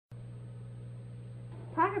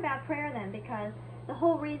talk about prayer then, because the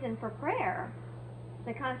whole reason for prayer,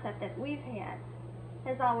 the concept that we've had,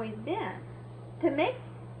 has always been to make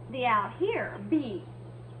the out here be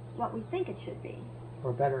what we think it should be.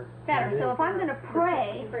 Or better. Better. So if I'm going to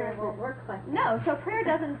pray, prayer won't work like that. no, so prayer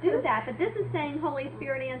doesn't do that. But this is saying Holy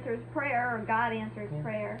Spirit answers prayer, or God answers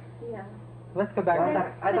prayer. Yeah. Let's go back.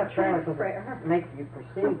 I thought prayer was to make you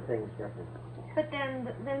perceive things different. But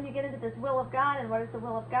then you get into this will of God, and what is the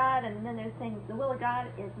will of God? And then there's things, the will of God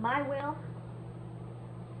is my will.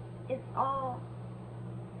 It's all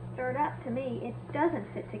stirred up to me. It doesn't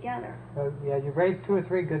fit together. So, yeah, you raised 2 or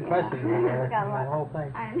 3 good questions in that whole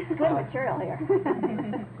thing. Good material here.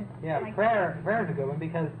 Yeah, prayer is a good one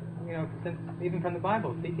because, you know, since even from the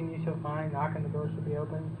Bible, seeking you shall find, knocking the door shall be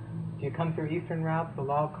open. If you come through Eastern routes, the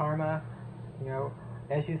law of karma, you know,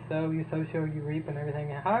 as you sow shall you reap, and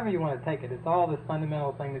everything. However you want to take it, it's all this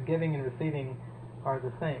fundamental thing that giving and receiving are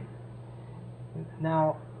the same.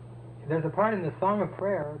 Now, there's a part in the Song of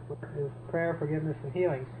Prayer, which is prayer, forgiveness, and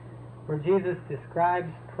healing, where Jesus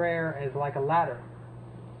describes prayer as like a ladder,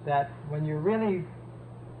 that when you're really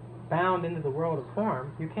bound into the world of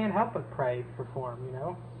form, you can't help but pray for form, you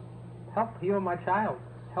know. Help heal my child.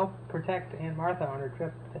 Help protect Aunt Martha on her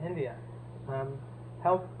trip to India.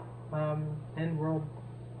 Help end world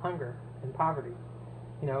hunger and poverty.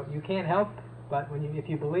 You know, you can't help but if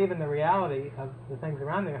you believe in the reality of the things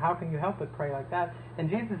around you, how can you help but pray like that? And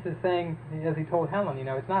Jesus is saying, as he told Helen, you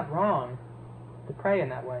know, it's not wrong to pray in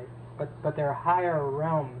that way, but there are higher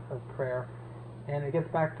realms of prayer. And it gets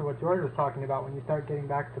back to what George was talking about when you start getting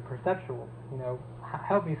back to perceptual. You know,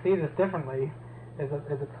 help me see this differently is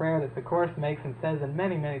a prayer that the Course makes and says in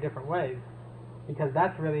many, many different ways, because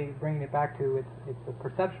that's really bringing it back to it's a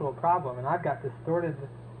perceptual problem, and I've got distorted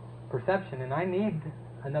perception, and I need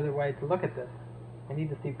another way to look at this. I need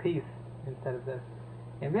to see peace instead of this.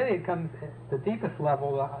 And really it comes, the deepest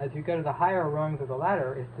level, as you go to the higher rungs of the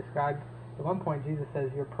ladder, is described, at one point Jesus says,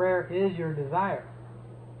 your prayer is your desire.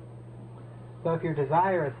 So if your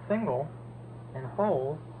desire is single and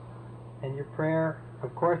whole, and your prayer,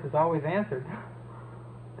 of course, is always answered,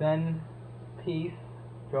 then peace,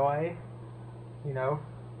 joy, you know,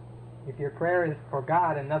 if your prayer is for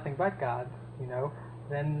God and nothing but God, you know,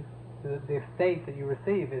 then the state that you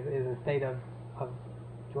receive is a state of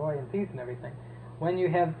joy and peace and everything. When you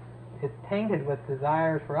have, it's tainted with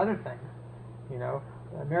desires for other things, you know.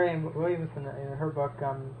 Marianne Williamson, in her book,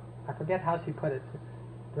 I forget how she put it,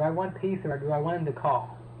 do I want peace or do I want him to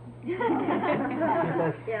call? She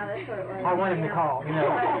says, yeah, that's what it was. I want him to call, you know.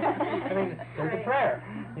 I mean, there's a prayer,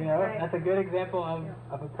 you know. That's a good example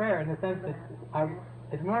of a prayer in the sense that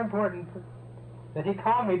it's more important that he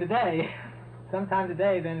call me today, sometime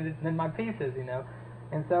today, than my peace is, you know.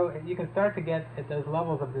 And so you can start to get at those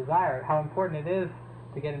levels of desire, how important it is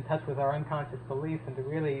to get in touch with our unconscious beliefs and to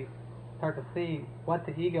really start to see what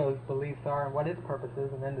the ego's beliefs are and what its purpose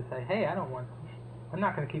is, and then to say, hey, I'm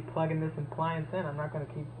not going to keep plugging this appliance in. I'm not going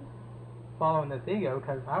to keep following this ego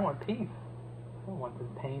because I want peace. I don't want this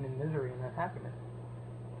pain and misery and that happiness.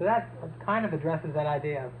 So that kind of addresses that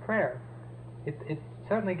idea of prayer. It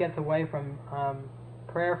certainly gets away from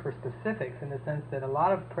prayer for specifics in the sense that a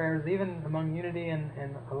lot of prayers, even among unity and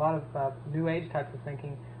a lot of New Age types of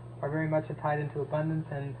thinking, are very much tied into abundance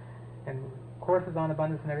and courses on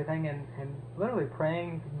abundance and everything, and literally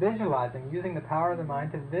praying, visualizing, using the power of the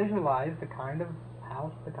mind to visualize the kind of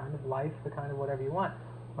house, the kind of life, the kind of whatever you want.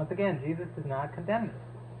 Once again, Jesus does not condemn this.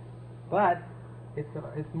 But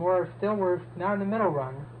it's more, still we're now in the middle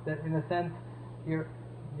rung, that in a sense,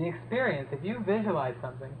 the experience, if you visualize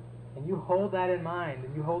something, and you hold that in mind,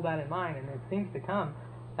 and it seems to come,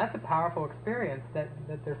 that's a powerful experience, that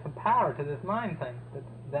there's some power to this mind thing,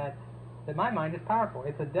 that my mind is powerful.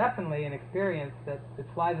 It's definitely an experience that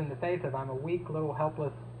flies in the face of I'm a weak, little,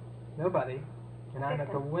 helpless nobody, and I'm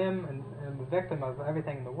at the whim and the victim of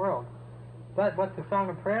everything in the world. But what the Song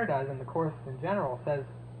of Prayer does, and the Course in general, says,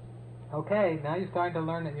 okay, now you're starting to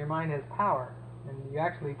learn that your mind has power, and you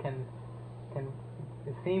actually can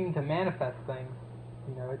seem to manifest things.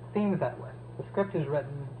 You know, it seems that way. The scripture's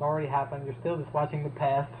written, it's already happened, you're still just watching the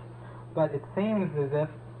past, but it seems as if,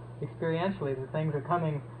 experientially, the things are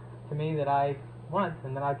coming to me that I want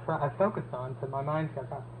and that I focused on, so my mind's got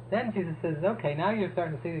power. Then Jesus says, okay, now you're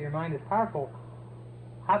starting to see that your mind is powerful.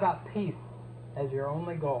 How about peace as your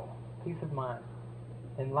only goal? Peace of mind,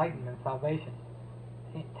 enlightenment, salvation.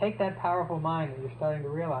 Take that powerful mind that you're starting to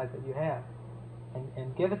realize that you have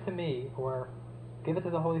and give it to me, or give it to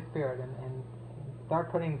the Holy Spirit, and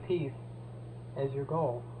start putting peace as your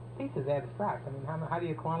goal. Peace is abstract. I mean, how do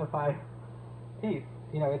you quantify peace?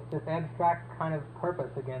 You know, it's this abstract kind of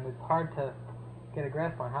purpose again. It's hard to get a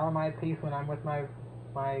grasp on. How am I at peace when I'm with my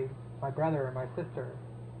my brother or my sister.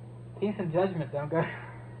 Peace and judgment don't go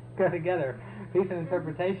together. Peace and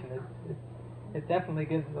interpretation, it definitely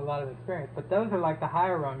gives a lot of experience. But those are like the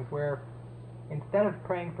higher rungs where instead of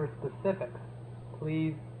praying for specifics,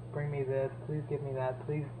 please bring me this, please give me that,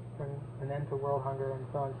 please bring an end to world hunger, and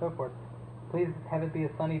so on and so forth. Please have it be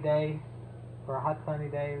a sunny day, or a hot sunny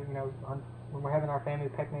day, when we're having our family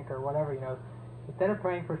picnic or whatever, Instead of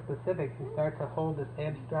praying for specifics, you start to hold this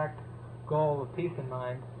abstract goal of peace in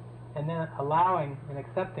mind, and then allowing and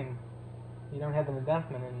accepting you don't have an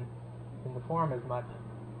investment in the form as much,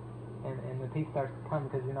 and the peace starts to come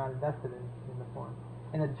because you're not invested in the form.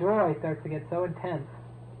 And the joy starts to get so intense,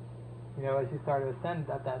 as you start to ascend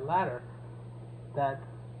up that ladder, that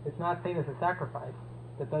it's not seen as a sacrifice.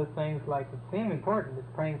 That those things that seem important,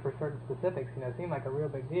 it's praying for certain specifics, seem like a real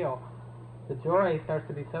big deal. The joy starts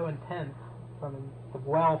to be so intense, the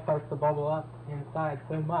well starts to bubble up inside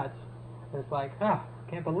so much, that it's like, oh,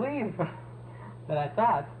 I can't believe that I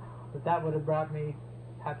thought that would have brought me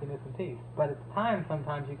happiness and peace. But it's times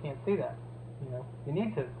sometimes you can't see that. You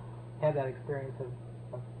need to have that experience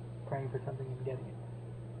of praying for something and getting it.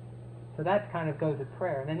 So that kind of goes with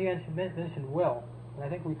prayer. And then you mentioned will. And I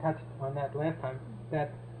think we touched on that last time,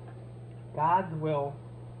 that God's will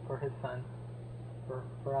for His Son,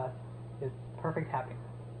 for us, is perfect happiness.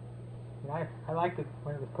 I liked it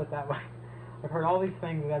when it was put that way. I've heard all these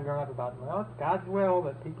things that I've grown up about. Well, it's God's will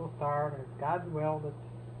that people starve, and it's God's will that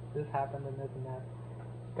this happened and this and that.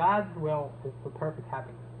 God's will is for perfect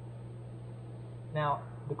happiness. Now,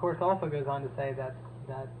 the Course also goes on to say that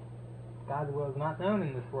God's will is not known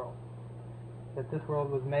in this world. That this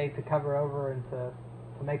world was made to cover over and to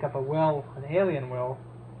make up a will, an alien will,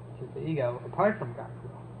 which is the ego, apart from God's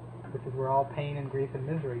will, which is where all pain and grief and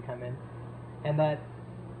misery come in. And that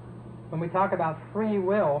when we talk about free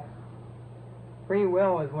will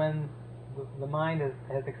is when the mind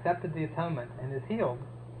has accepted the atonement and is healed.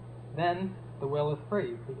 Then the will is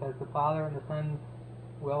free, because the Father and the Son's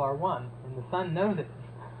will are one, and the Son knows it.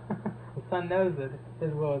 The Son knows that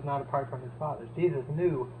His will is not apart from His Father's. Jesus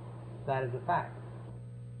knew that as a fact.